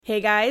Hey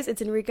guys,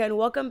 it's Enrica and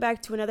welcome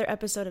back to another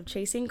episode of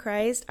Chasing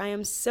Christ. I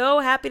am so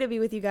happy to be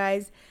with you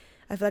guys.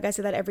 I feel like I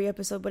say that every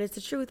episode, but it's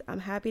the truth. I'm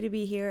happy to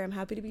be here. I'm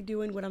happy to be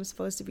doing what I'm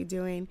supposed to be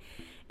doing.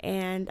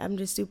 And I'm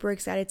just super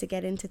excited to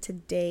get into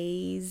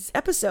today's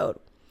episode.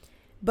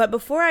 But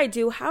before I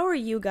do, how are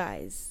you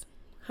guys?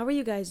 How are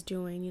you guys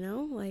doing?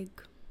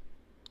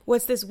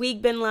 What's this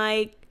week been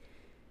like?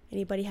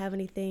 Anybody have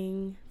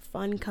anything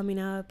fun coming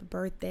up?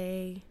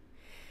 Birthday?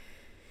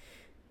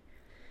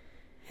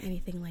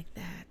 Anything like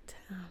that?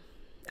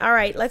 All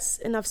right,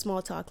 enough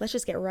small talk. Let's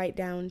just get right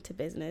down to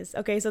business.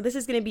 Okay, so this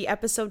is going to be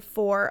episode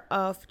 4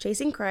 of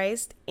Chasing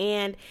Christ,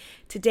 and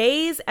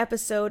today's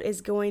episode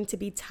is going to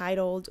be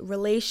titled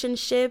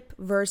Relationship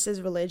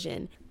versus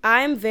Religion.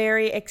 I'm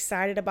very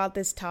excited about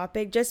this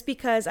topic just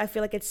because I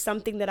feel like it's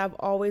something that I've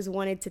always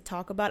wanted to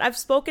talk about. I've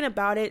spoken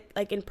about it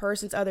like in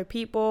person to other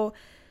people,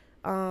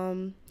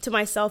 to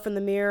myself in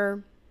the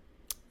mirror.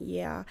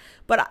 Yeah,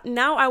 but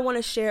now I want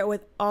to share it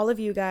with all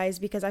of you guys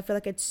because I feel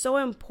like it's so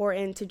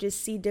important to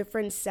just see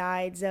different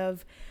sides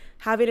of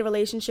having a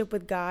relationship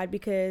with God,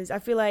 because I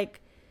feel like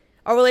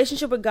our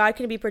relationship with God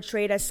can be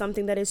portrayed as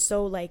something that is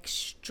so like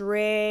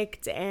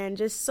strict and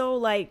just so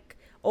like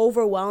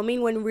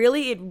overwhelming, when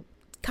really it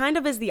kind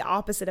of is the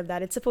opposite of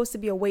that. It's supposed to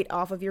be a weight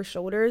off of your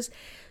shoulders.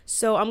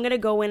 So I'm going to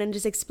go in and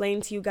just explain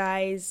to you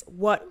guys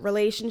what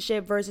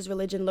relationship versus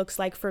religion looks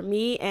like for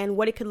me and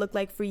what it could look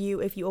like for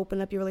you if you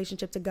open up your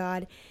relationship to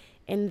God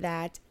in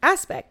that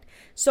aspect.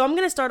 So I'm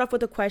going to start off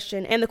with a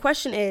question. And the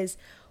question is,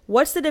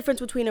 what's the difference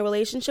between a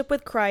relationship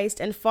with Christ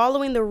and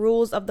following the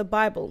rules of the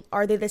Bible?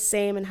 Are they the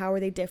same and how are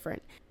they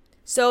different?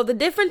 So the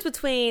difference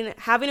between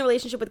having a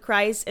relationship with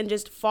Christ and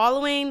just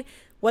following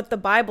what the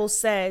Bible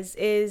says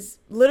is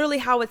literally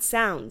how it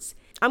sounds.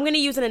 I'm going to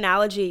use an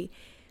analogy.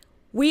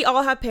 We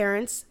all have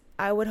parents,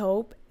 I would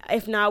hope.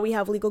 If not, we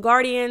have legal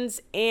guardians.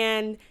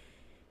 And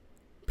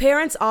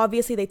parents,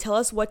 obviously, they tell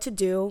us what to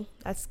do.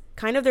 That's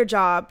kind of their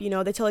job. You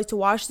know, they tell you to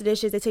wash the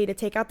dishes. They tell you to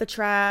take out the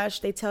trash.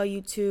 They tell you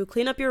to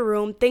clean up your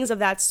room, things of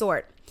that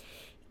sort.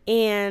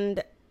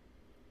 And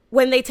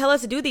when they tell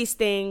us to do these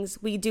things,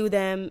 we do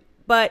them.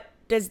 But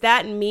does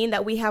that mean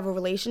that we have a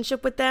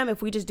relationship with them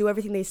if we just do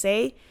everything they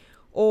say?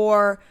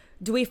 Or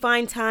do we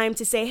find time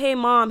to say, hey,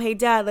 mom, hey,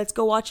 dad, let's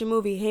go watch a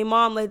movie. Hey,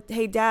 mom,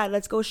 hey, dad,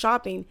 let's go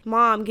shopping.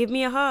 Mom, give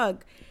me a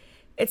hug.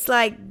 It's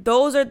like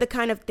those are the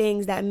kind of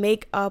things that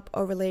make up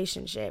a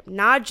relationship,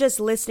 not just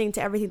listening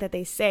to everything that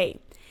they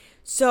say.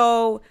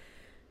 So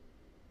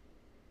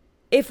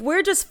if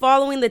we're just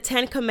following the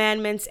 10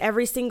 commandments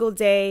every single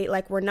day,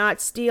 like we're not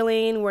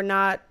stealing, we're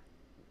not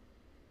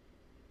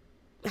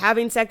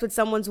having sex with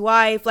someone's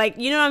wife, like,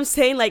 you know what I'm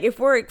saying? Like, if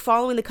we're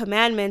following the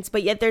commandments,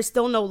 but yet there's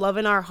still no love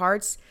in our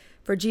hearts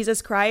for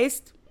Jesus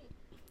Christ,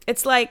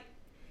 it's like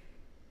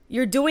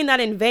you're doing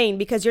that in vain,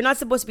 because you're not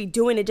supposed to be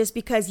doing it just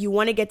because you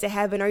want to get to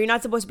heaven, or you're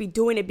not supposed to be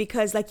doing it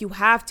because like you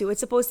have to. It's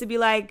supposed to be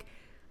like,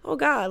 oh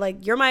God,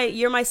 like you're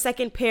my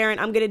second parent.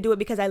 I'm going to do it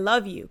because I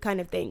love you,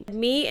 kind of thing.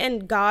 Me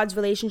and God's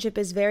relationship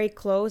is very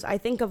close. I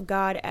think of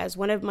God as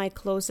one of my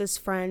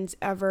closest friends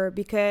ever,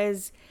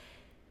 because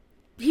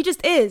he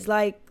just is.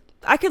 Like,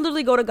 I could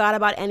literally go to God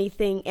about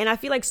anything. And I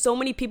feel like so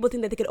many people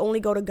think that they could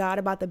only go to God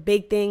about the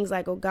big things.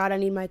 Like, oh God, I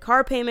need my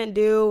car payment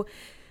due.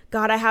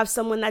 God, I have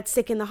someone that's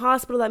sick in the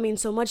hospital. That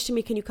means so much to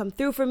me. Can you come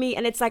through for me?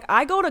 And it's like,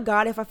 I go to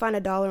God if I find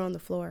 $1 on the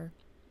floor.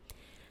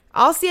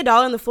 I'll see $1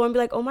 on the floor and be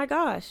like, oh my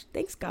gosh,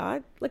 thanks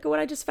God. Look at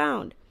what I just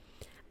found.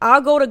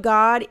 I'll go to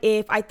God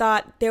if I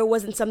thought there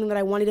wasn't something that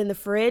I wanted in the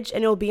fridge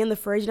and it'll be in the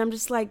fridge. And I'm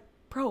just like,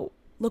 bro,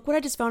 look what I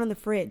just found in the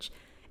fridge.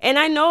 And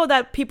I know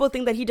that people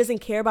think that he doesn't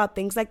care about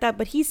things like that,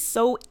 but he's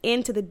so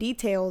into the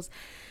details.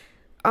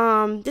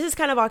 This is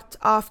kind of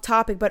off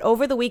topic, but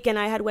over the weekend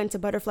I had went to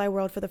Butterfly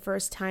World for the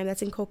first time.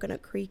 That's in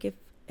Coconut Creek, if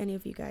any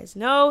of you guys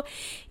know.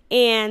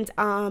 And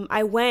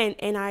I went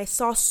and I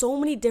saw so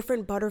many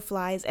different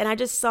butterflies, and I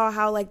just saw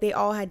how like they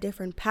all had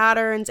different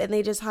patterns, and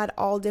they just had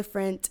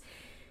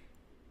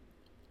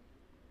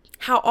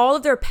how all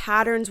of their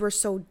patterns were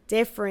so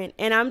different.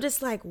 And I'm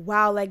just like,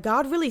 wow, like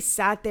God really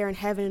sat there in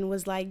heaven and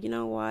was like, you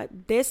know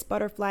what? This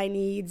butterfly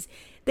needs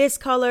this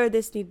color.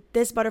 This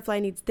butterfly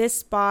needs this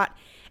spot.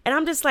 And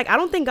I'm just like, I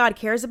don't think God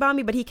cares about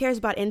me, but he cares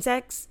about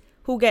insects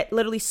who get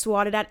literally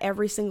swatted at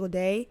every single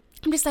day.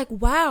 I'm just like,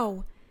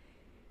 wow,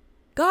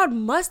 God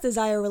must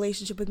desire a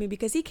relationship with me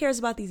because he cares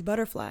about these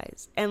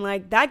butterflies. And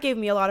like, that gave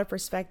me a lot of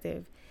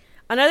perspective.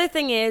 Another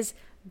thing is,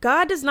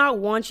 God does not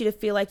want you to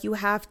feel like you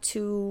have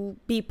to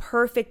be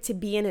perfect to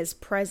be in his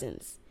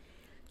presence.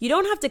 You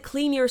don't have to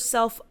clean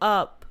yourself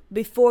up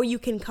before you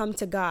can come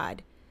to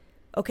God.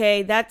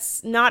 Okay,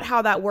 that's not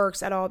how that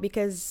works at all,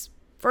 because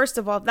first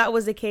of all, if that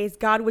was the case,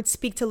 God would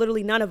speak to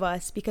literally none of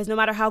us, because no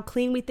matter how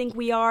clean we think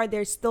we are,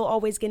 there's still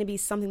always going to be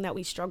something that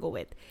we struggle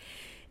with.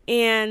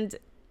 And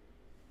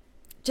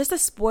just a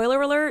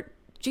spoiler alert,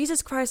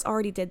 Jesus Christ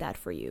already did that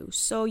for you.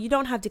 So you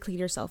don't have to clean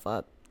yourself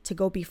up to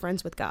go be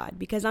friends with God,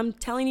 because I'm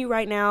telling you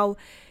right now,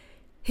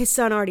 his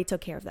son already took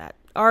care of that.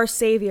 Our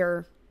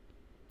Savior,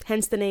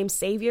 hence the name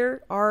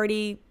Savior,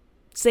 already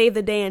saved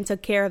the day and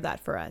took care of that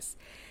for us.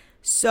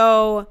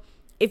 So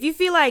if you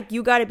feel like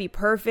you got to be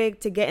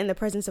perfect to get in the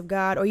presence of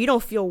God, or you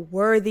don't feel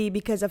worthy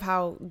because of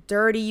how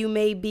dirty you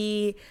may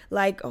be,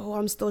 like, oh,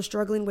 I'm still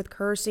struggling with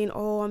cursing.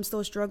 Oh, I'm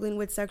still struggling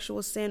with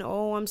sexual sin.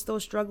 Oh, I'm still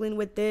struggling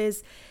with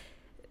this.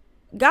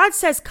 God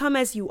says, come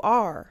as you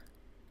are.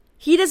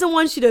 He doesn't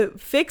want you to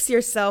fix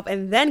yourself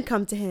and then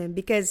come to him,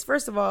 because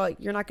first of all,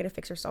 you're not going to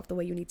fix yourself the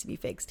way you need to be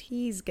fixed.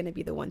 He's going to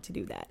be the one to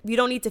do that. You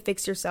don't need to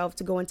fix yourself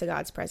to go into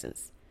God's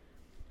presence.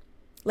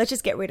 Let's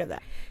just get rid of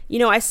that.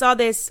 I saw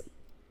this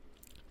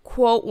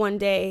quote one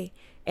day,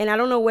 and I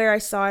don't know where I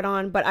saw it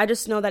on, but I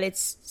just know that it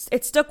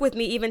stuck with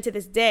me even to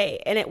this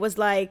day. And it was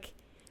like,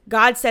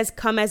 God says,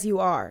 come as you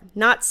are,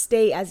 not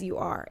stay as you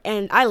are.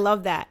 And I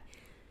love that,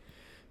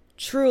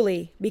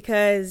 truly,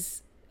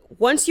 because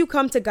once you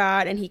come to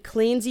God and he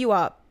cleans you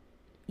up,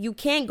 you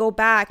can't go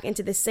back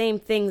into the same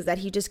things that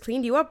he just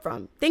cleaned you up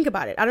from. Think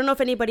about it. I don't know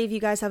if anybody of you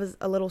guys have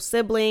a little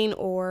sibling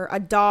or a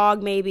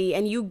dog maybe,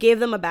 and you give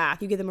them a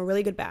bath, you give them a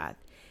really good bath,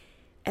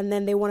 and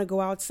then they want to go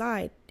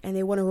outside and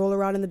they want to roll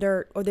around in the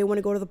dirt, or they want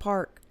to go to the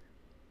park,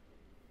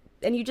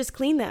 and you just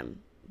clean them.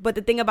 But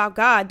the thing about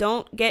God,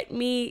 don't get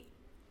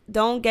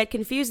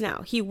confused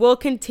now. He will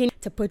continue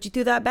to put you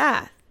through that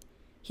bath.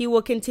 He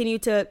will continue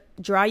to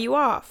dry you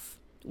off.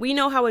 We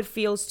know how it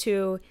feels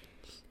to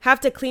have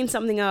to clean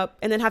something up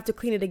and then have to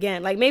clean it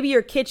again. Like maybe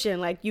your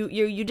kitchen, like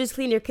you just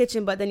clean your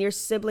kitchen, but then your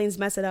siblings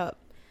mess it up.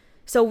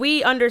 So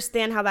we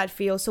understand how that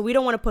feels. So we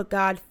don't want to put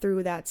God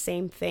through that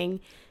same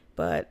thing,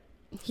 but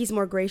he's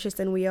more gracious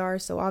than we are.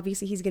 So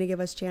obviously he's going to give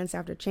us chance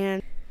after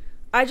chance.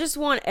 I just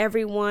want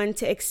everyone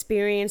to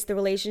experience the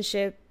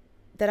relationship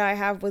that I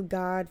have with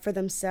God for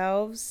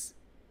themselves,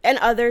 and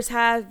others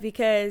have,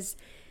 because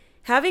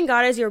having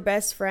God as your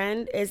best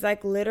friend is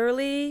like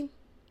literally,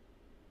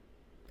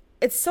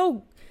 it's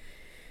so,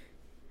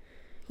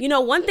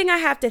 one thing I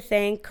have to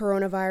thank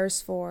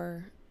coronavirus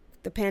for,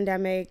 the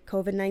pandemic,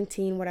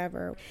 COVID-19,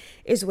 whatever,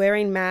 is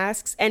wearing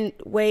masks. And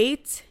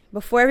wait,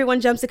 before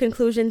everyone jumps to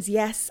conclusions,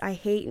 yes, I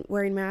hate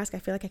wearing masks. I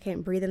feel like I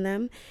can't breathe in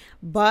them.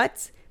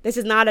 But this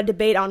is not a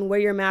debate on wear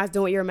your mask,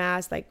 don't wear your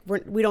mask. Like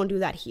we don't do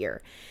that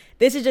here.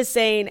 This is just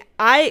saying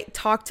I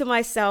talk to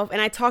myself and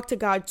I talk to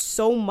God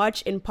so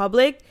much in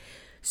public.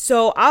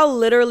 So I'll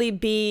literally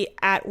be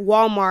at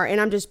Walmart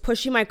and I'm just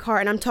pushing my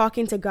cart and I'm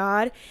talking to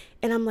God.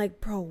 And I'm like,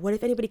 bro, what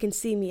if anybody can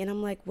see me? And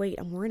I'm like, wait,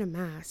 I'm wearing a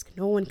mask.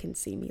 No one can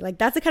see me. Like,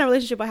 that's the kind of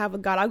relationship I have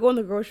with God. I'll go in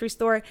the grocery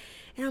store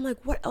and I'm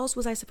like, what else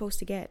was I supposed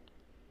to get?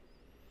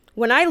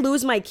 When I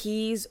lose my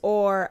keys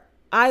or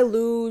I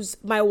lose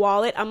my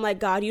wallet, I'm like,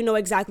 God, you know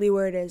exactly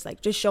where it is.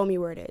 Like, just show me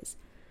where it is.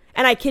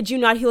 And I kid you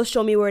not, he'll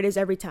show me where it is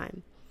every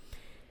time.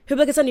 He'll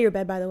be like, it's under your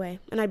bed, by the way.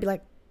 And I'd be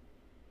like,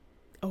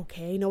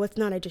 okay, no, it's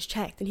not. I just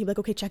checked. And he'd be like,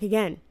 okay, check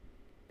again.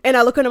 And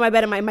I look under my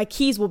bed and my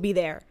keys will be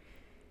there.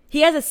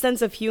 He has a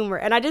sense of humor.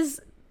 And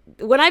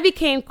when I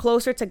became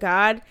closer to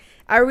God,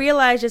 I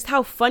realized just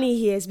how funny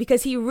he is,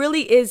 because he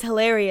really is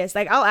hilarious.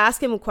 Like, I'll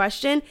ask him a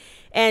question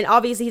and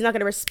obviously he's not going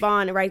to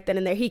respond right then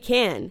and there. He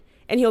can.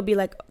 And he'll be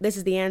like, this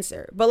is the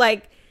answer. But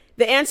like,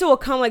 the answer will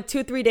come like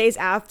 2-3 days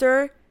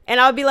after.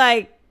 And I'll be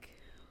like,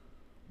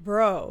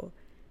 bro,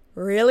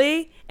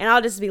 really? And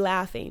I'll just be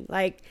laughing.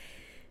 Like,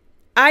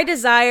 I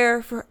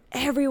desire for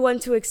everyone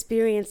to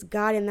experience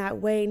God in that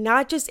way,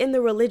 not just in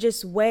the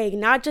religious way,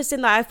 not just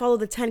in the I follow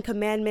the 10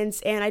 commandments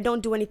and I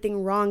don't do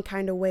anything wrong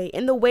kind of way,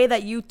 in the way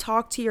that you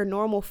talk to your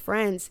normal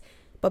friends,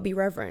 but be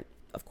reverent,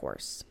 of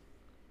course.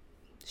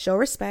 Show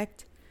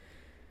respect.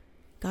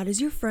 God is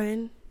your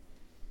friend,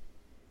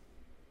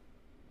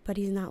 but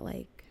he's not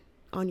like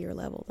on your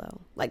level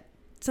though. Like,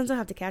 sometimes I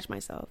have to catch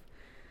myself.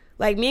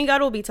 Like, me and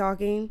God will be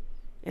talking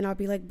and I'll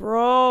be like,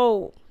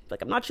 bro,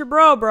 like, I'm not your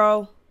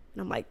bro.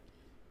 And I'm like,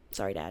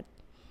 sorry, Dad.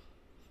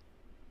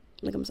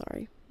 Like, I'm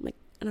sorry. Like,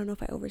 I don't know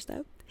if I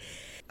overstepped.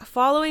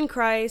 Following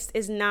Christ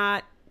is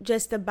not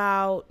just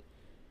about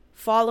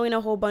following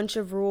a whole bunch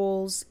of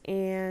rules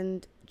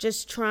and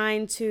just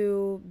trying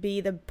to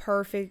be the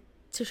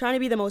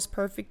most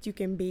perfect you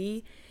can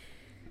be.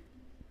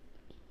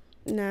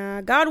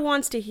 Nah, God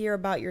wants to hear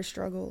about your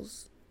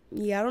struggles.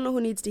 Yeah, I don't know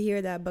who needs to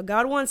hear that, but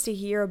God wants to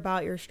hear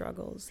about your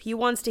struggles. He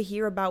wants to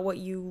hear about what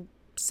you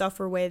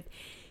suffer with.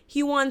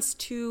 He wants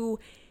to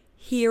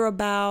hear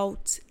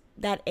about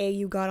that A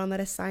you got on that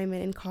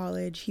assignment in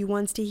college. He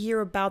wants to hear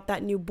about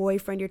that new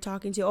boyfriend you're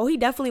talking to. Oh, he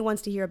definitely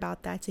wants to hear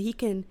about that so he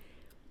can,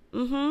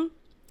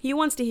 he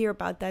wants to hear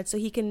about that so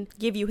he can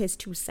give you his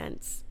 2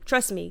 cents.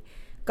 Trust me,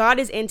 God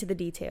is into the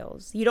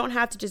details. You don't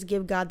have to just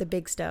give God the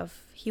big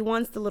stuff. He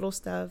wants the little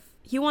stuff.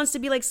 He wants to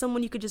be like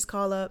someone you could just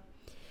call up.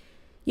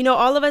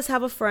 All of us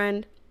have a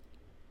friend.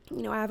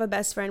 I have a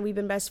best friend. We've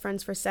been best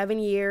friends for 7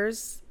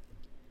 years.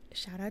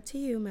 Shout out to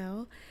you,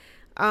 Mel.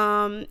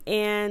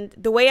 And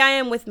the way I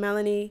am with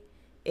Melanie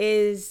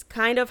is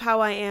kind of how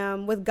I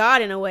am with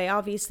God in a way,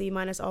 obviously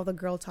minus all the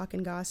girl talk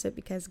and gossip,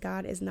 because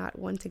God is not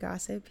one to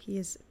gossip. He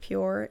is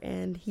pure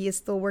and he is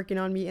still working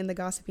on me in the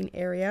gossiping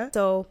area.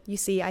 So you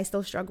see, I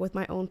still struggle with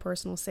my own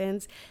personal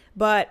sins,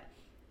 but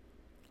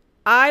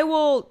I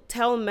will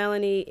tell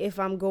Melanie if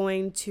I'm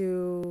going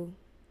to,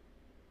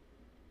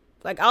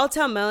 like, I'll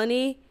tell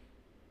Melanie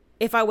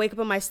if I wake up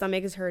and my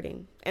stomach is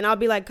hurting, and I'll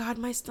be like, God,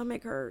 my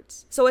stomach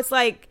hurts. So it's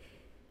like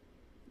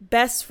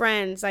best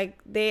friends, like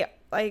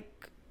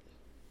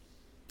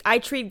I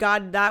treat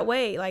God that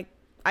way. Like,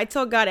 I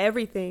tell God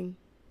everything.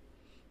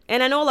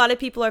 And I know a lot of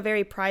people are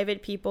very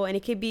private people, and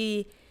it could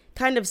be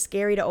kind of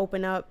scary to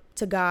open up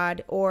to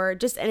God or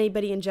just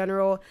anybody in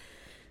general.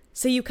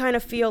 So you kind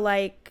of feel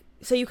like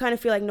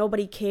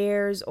nobody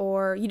cares,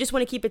 or you just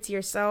want to keep it to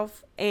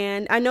yourself.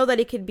 And I know that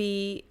it could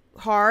be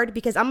hard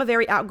because I'm a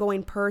very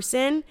outgoing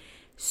person.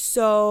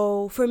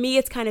 So for me,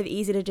 it's kind of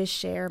easy to just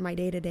share my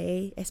day to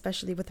day,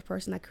 especially with the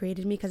person that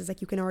created me, because it's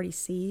like you can already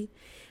see.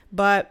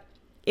 But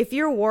if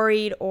you're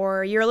worried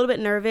or you're a little bit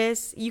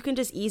nervous, you can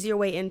just ease your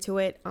way into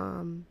it.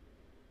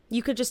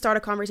 You could just start a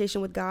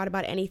conversation with God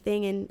about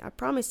anything, and I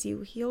promise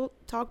you, he'll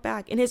talk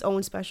back in his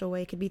own special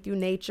way. It could be through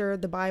nature,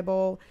 the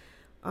Bible,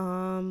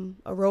 a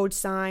road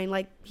sign.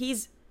 Like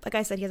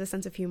I said, he has a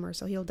sense of humor,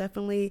 so he'll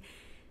definitely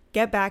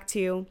get back to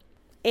you.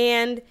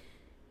 And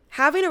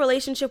having a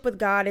relationship with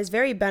God is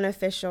very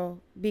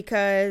beneficial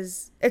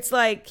because it's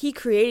like he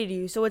created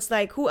you. So it's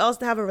like, who else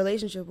to have a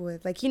relationship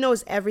with? Like, he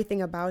knows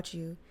everything about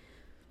you.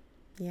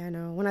 Yeah, I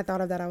know. When I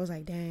thought of that, I was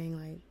like, dang,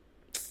 like,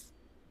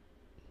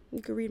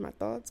 you could read my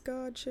thoughts,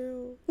 God,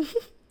 chill.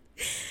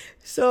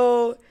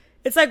 So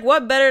it's like,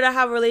 what better to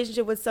have a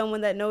relationship with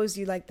someone that knows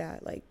you like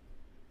that? Like,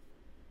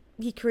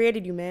 he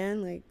created you,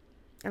 man. Like,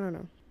 I don't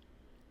know.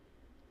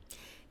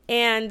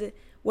 And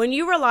when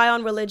you rely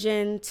on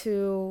religion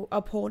to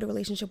uphold a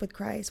relationship with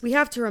Christ, we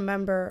have to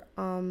remember,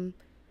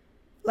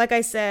 like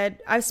I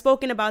said, I've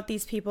spoken about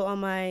these people on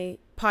my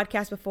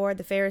podcast before,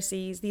 the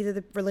Pharisees. These are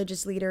the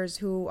religious leaders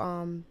who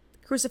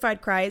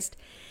crucified Christ.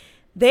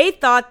 They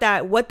thought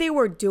that what they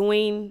were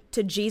doing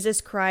to Jesus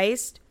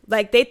Christ,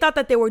 like they thought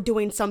that they were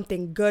doing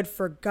something good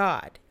for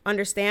God.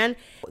 Understand?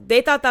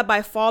 They thought that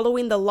by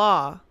following the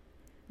law,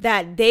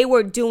 that they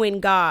were doing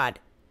God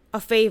a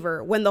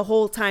favor, when the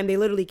whole time they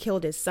literally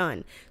killed his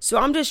son. So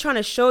I'm just trying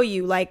to show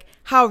you like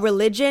how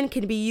religion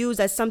can be used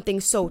as something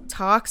so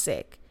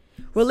toxic.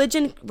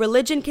 Religion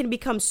can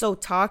become so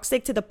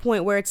toxic to the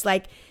point where it's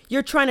like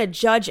you're trying to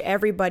judge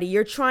everybody.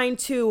 You're trying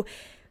to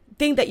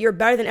think that you're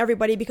better than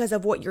everybody because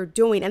of what you're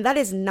doing. And that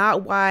is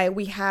not why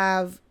we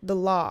have the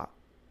law.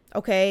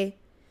 Okay?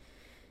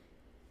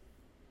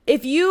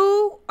 If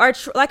you are,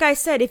 like I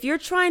said, if you're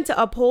trying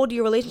to uphold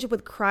your relationship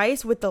with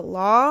Christ with the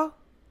law,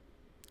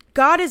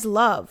 God is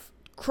love.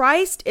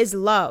 Christ is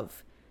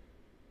love.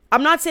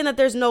 I'm not saying that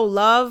there's no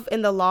love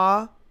in the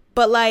law,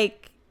 but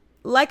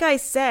like I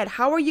said,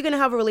 how are you going to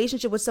have a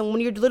relationship with someone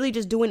when you're literally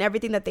just doing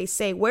everything that they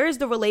say? Where is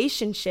the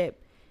relationship?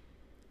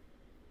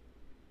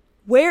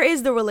 Where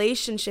is the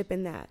relationship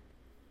in that?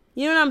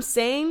 You know what I'm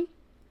saying?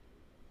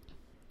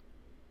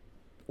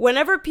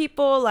 Whenever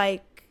people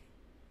like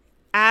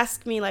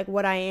ask me like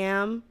what I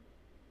am,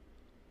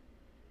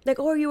 like,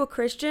 oh, are you a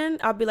Christian?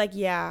 I'll be like,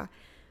 yeah.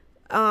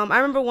 I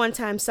remember one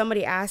time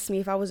somebody asked me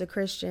if I was a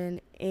Christian,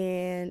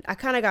 and I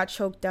kind of got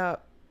choked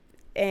up.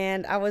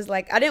 And I was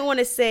like, I didn't want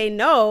to say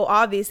no,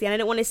 obviously. And I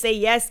didn't want to say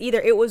yes either.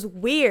 It was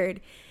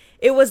weird.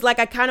 It was like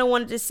I kind of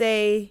wanted to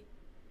say,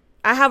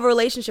 I have a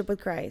relationship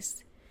with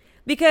Christ.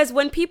 Because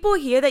when people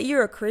hear that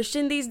you're a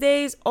Christian these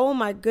days, oh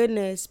my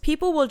goodness,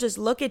 people will just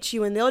look at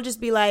you and they'll just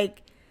be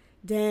like,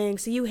 dang,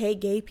 so you hate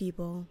gay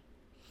people.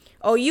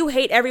 Oh, you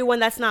hate everyone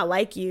that's not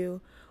like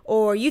you.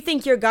 Or you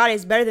think your God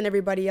is better than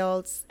everybody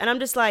else. And I'm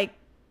just like,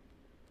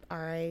 all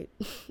right.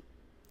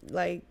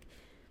 Like,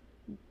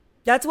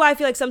 that's why I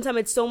feel like sometimes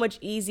it's so much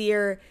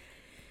easier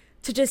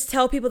to just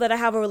tell people that I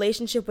have a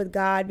relationship with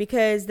God,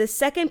 because the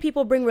second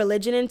people bring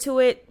religion into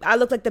it, I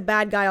look like the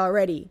bad guy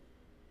already.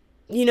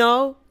 You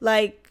know,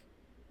 like,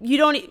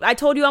 I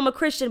told you I'm a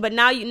Christian, but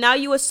now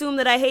you assume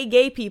that I hate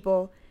gay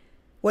people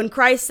when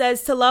Christ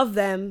says to love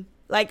them.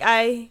 Like,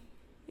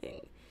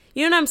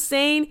 you know what I'm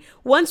saying?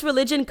 Once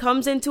religion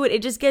comes into it,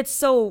 it just gets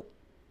so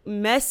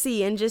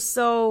messy and just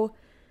so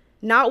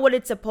not what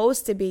it's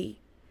supposed to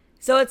be.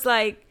 So it's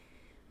like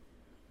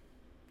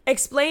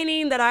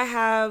explaining that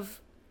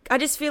I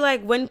just feel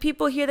like when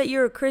people hear that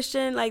you're a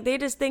Christian, like they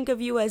just think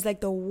of you as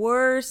like the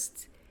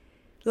worst.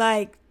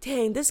 Like,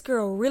 dang, this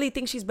girl really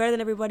thinks she's better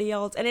than everybody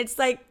else. And it's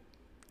like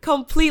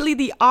completely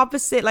the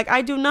opposite. Like,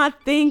 I do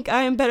not think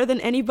I am better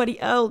than anybody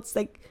else.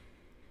 Like,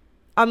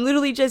 I'm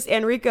literally just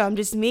Enrica. I'm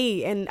just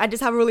me. And I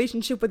just have a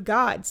relationship with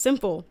God.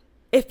 Simple.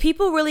 If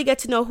people really get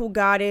to know who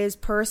God is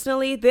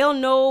personally, they'll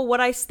know what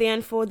I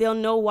stand for. They'll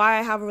know why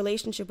I have a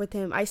relationship with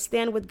him. I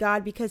stand with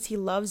God because he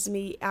loves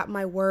me at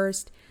my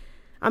worst.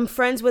 I'm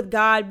friends with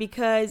God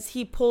because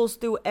he pulls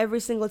through every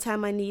single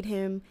time I need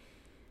him.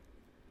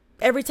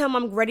 Every time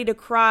I'm ready to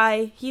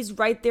cry, he's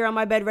right there on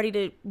my bed, ready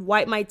to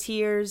wipe my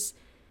tears.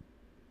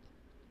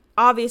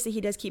 Obviously,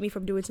 he does keep me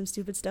from doing some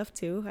stupid stuff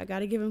too. I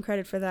gotta give him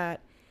credit for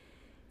that.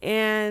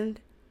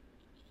 And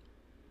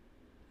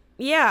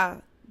yeah,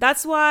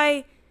 that's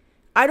why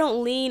I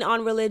don't lean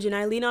on religion.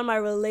 I lean on my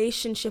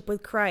relationship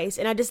with Christ,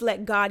 and I just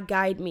let God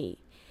guide me.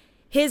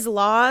 His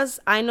laws,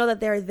 I know that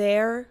they're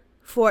there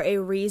for a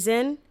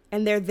reason,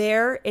 and they're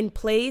there in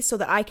place so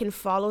that I can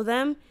follow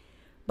them.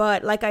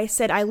 But like I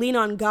said, I lean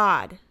on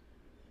God.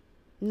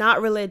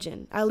 not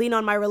religion. I lean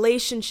on my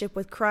relationship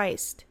with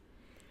Christ.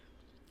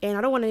 And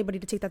I don't want anybody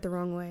to take that the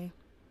wrong way.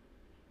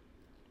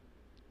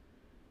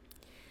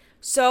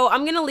 So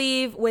I'm going to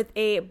leave with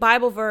a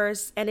Bible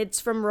verse, and it's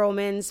from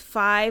Romans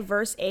 5,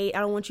 verse 8. I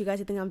don't want you guys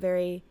to think I'm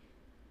very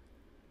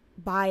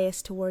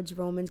biased towards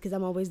Romans because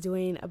I'm always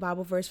doing a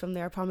Bible verse from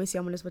there. I promise you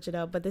I'm going to switch it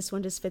up, but this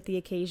one just fit the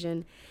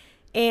occasion.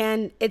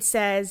 And it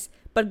says,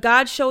 "But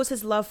God shows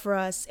his love for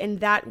us in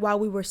that while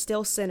we were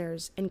still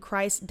sinners, and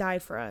Christ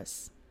died for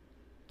us."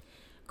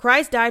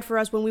 Christ died for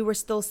us when we were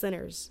still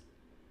sinners.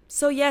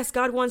 So yes,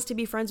 God wants to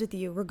be friends with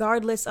you,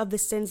 regardless of the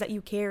sins that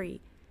you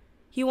carry.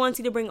 He wants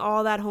you to bring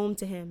all that home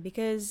to him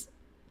because,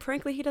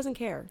 frankly, he doesn't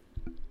care.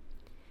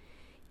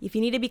 If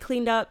you need to be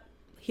cleaned up,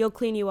 he'll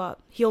clean you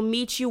up. He'll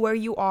meet you where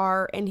you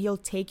are, and he'll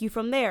take you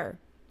from there.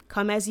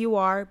 Come as you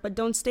are, but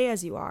don't stay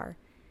as you are.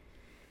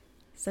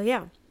 So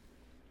yeah.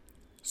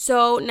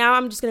 So now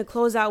I'm just going to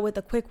close out with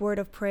a quick word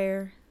of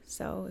prayer.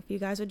 So if you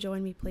guys would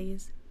join me,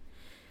 please.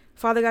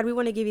 Father God, we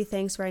want to give you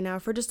thanks right now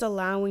for just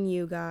allowing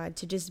you, God,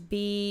 to just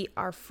be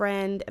our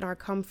friend and our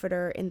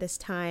comforter in this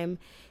time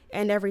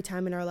and every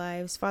time in our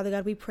lives. Father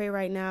God, we pray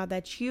right now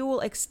that you will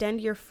extend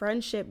your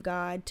friendship,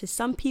 God, to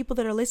some people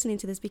that are listening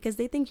to this because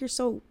they think you're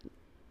so,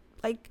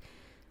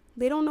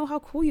 they don't know how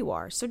cool you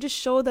are. So just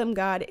show them,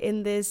 God,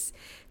 in this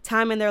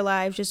time in their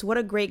lives, just what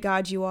a great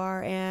God you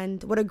are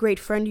and what a great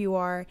friend you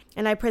are.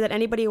 And I pray that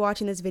anybody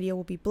watching this video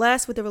will be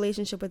blessed with a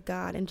relationship with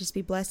God and just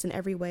be blessed in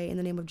every way. In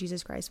the name of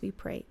Jesus Christ, we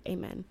pray.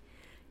 Amen.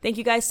 Thank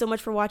you guys so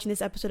much for watching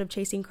this episode of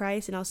Chasing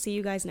Christ, and I'll see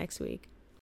you guys next week.